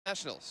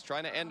Nationals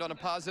trying to end on a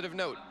positive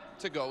note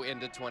to go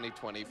into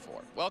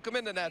 2024. Welcome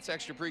into Nats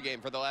Xtra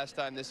pregame for the last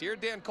time this year.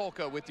 Dan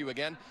Kolka with you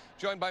again,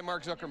 joined by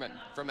Mark Zuckerman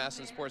from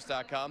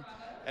MASNsports.com.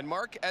 And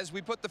Mark, as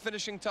we put the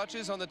finishing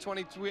touches on the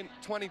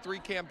 2023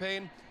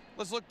 campaign,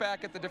 let's look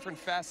back at the different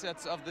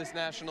facets of this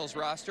Nationals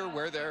roster,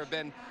 where there have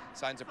been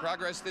signs of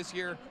progress this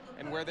year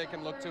and where they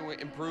can look to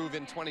improve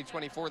in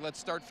 2024. Let's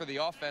start for the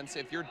offense.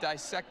 If you're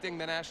dissecting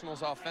the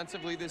Nationals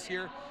offensively this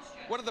year,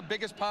 what are the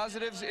biggest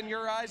positives in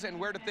your eyes, and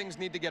where do things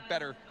need to get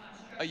better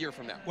a year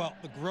from now? Well,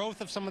 the growth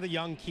of some of the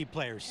young key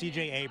players.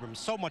 C.J. Abrams,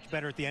 so much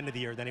better at the end of the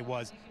year than he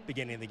was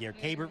beginning of the year.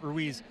 Keibert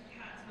Ruiz,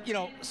 you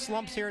know,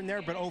 slumps here and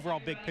there, but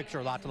overall big picture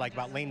a lot to like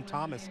about. Lane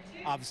Thomas,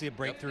 obviously a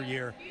breakthrough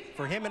year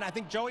for him. And I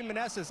think Joey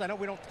Meneses, I know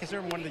we don't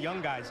consider him one of the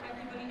young guys,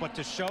 but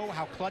to show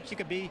how clutch he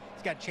could be,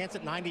 he's got a chance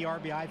at 90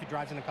 RBI if he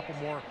drives in a couple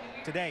more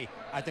today.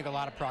 I think a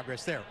lot of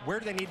progress there. Where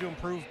do they need to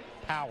improve?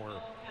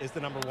 Power is the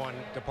 #1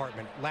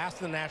 department.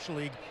 Last in the National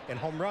League in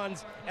home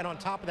runs, and on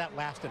top of that,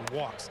 last in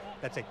walks.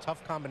 That's a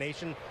tough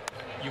combination.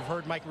 You've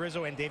heard Mike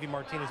Rizzo and Davey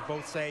Martinez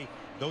both say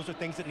those are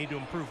things that need to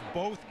improve,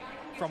 both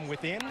from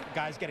within,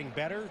 guys getting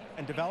better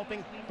and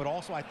developing, but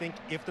also I think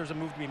if there's a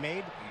move to be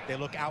made, they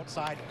look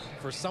outside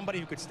for somebody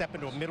who could step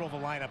into the middle of the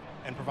lineup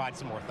and provide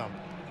some more thump.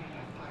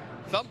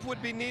 Thump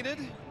would be needed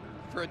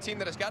for a team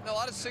that has gotten a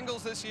lot of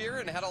singles this year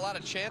and had a lot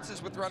of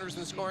chances with runners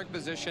in scoring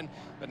position,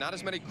 but not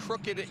as many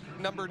crooked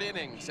numbered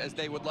innings as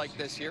they would like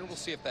this year. We'll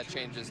see if that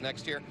changes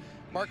next year.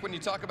 Mark, when you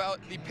talk about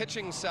the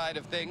pitching side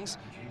of things,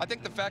 I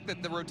think the fact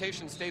that the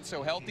rotation stayed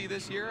so healthy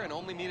this year and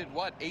only needed,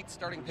 8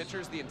 starting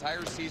pitchers the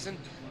entire season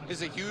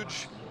is a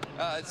huge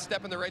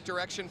step in the right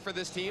direction for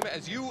this team.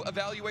 As you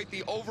evaluate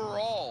the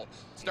overall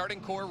starting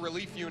core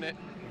relief unit,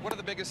 what are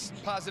the biggest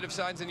positive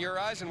signs in your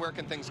eyes, and where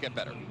can things get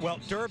better? Well,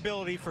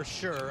 durability for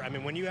sure. I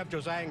mean, when you have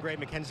Josiah and Gray,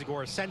 Mackenzie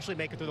Gore essentially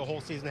make it through the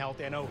whole season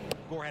healthy. I know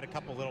Gore had a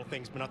couple little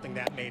things, but nothing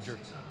that major.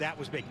 That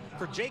was big.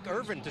 For Jake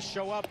Irvin to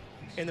show up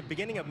in the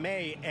beginning of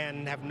May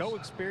and have no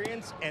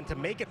experience, and to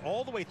make it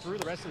all the way through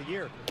the rest of the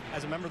year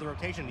as a member of the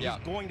rotation, he's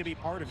going to be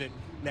part of it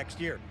next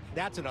year.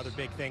 That's another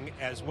big thing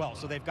as well.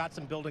 So they've got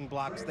some building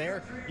blocks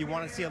there. You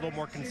want to see a little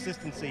more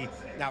consistency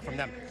now from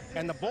them.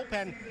 And the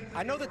bullpen,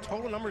 I know the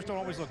total numbers don't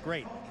always look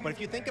great, but if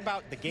you think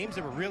about the games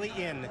that were really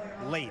in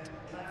late,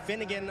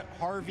 Finnegan,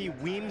 Harvey,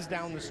 Weems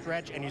down the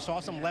stretch, and you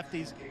saw some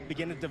lefties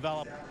begin to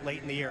develop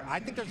late in the year. I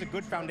think there's a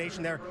good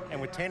foundation there,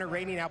 and with Tanner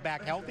Rainey now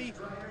back healthy,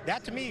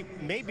 that to me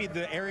may be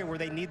the area where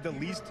they need the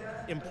least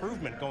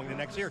improvement going to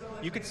next year.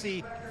 You could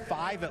see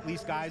 5 at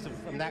least guys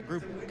from that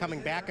group coming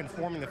back and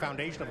forming the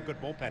foundation of a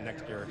good bullpen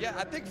next year. Yeah,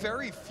 I think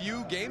very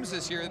few games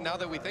this year, now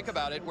that we think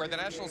about it, where the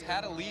Nationals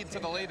had a lead to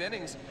the late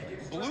innings,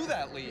 blew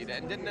that lead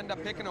and didn't end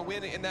up picking a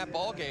win in that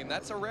ball game.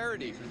 That's a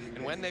rarity.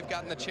 And when they've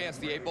gotten the chance,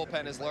 the A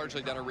bullpen has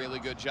largely done a really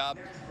good job.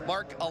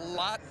 Mark, a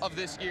lot of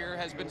this year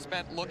has been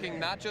spent looking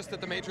not just at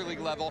the major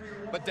league level,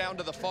 but down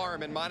to the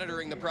farm and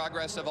monitoring the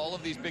progress of all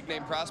of these big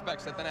name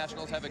prospects that the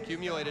Nationals have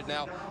accumulated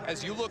now.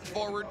 As you look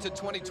forward to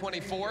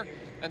 2024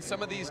 and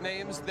some of these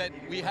names that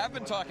we have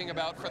been talking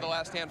about for the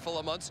last handful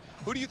of months,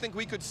 who do you think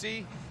we could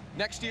see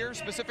next year,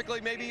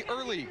 specifically maybe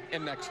early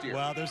in next year?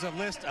 Well, there's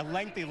a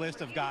lengthy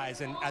list of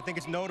guys, and I think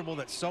it's notable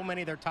that so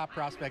many of their top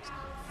prospects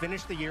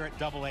finished the year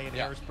at AA in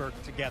Harrisburg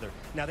together.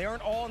 Now, they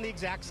aren't all on the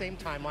exact same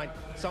timeline.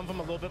 Some of them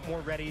a little bit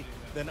more ready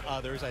than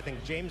others. I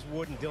think James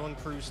Wood and Dylan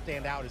Cruz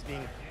stand out as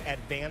being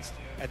advanced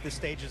at the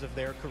stages of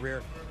their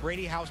career.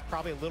 Brady House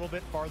probably a little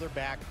bit farther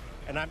back,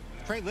 and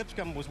Trey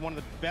Lipscomb was one of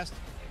the best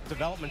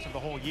developments of the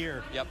whole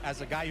year as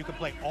a guy who could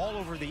play all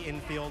over the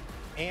infield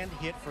and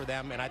hit for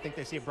them, and I think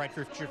they see a bright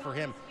future for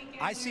him.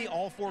 I see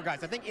all 4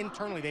 guys. I think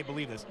internally they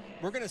believe this.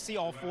 We're going to see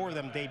all 4 of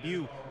them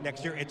debut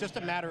next year. It's just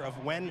a matter of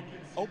when.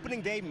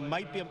 Opening day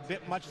might be a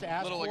bit much to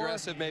ask for. A little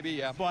aggressive maybe,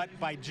 yeah. But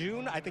by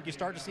June, I think you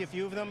start to see a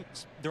few of them.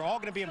 They're all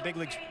going to be in big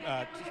league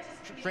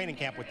training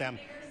camp with them.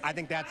 I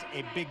think that's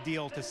a big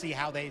deal to see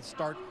how they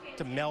start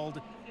to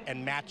meld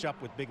and match up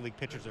with big league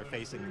pitchers they're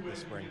facing this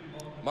spring.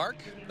 Mark,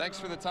 thanks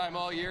for the time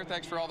all year.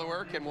 Thanks for all the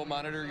work, and we'll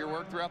monitor your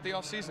work throughout the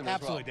offseason as well.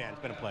 Absolutely, Dan.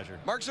 It's been a pleasure.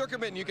 Mark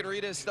Zuckerman, you can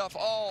read his stuff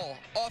all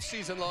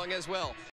offseason long as well.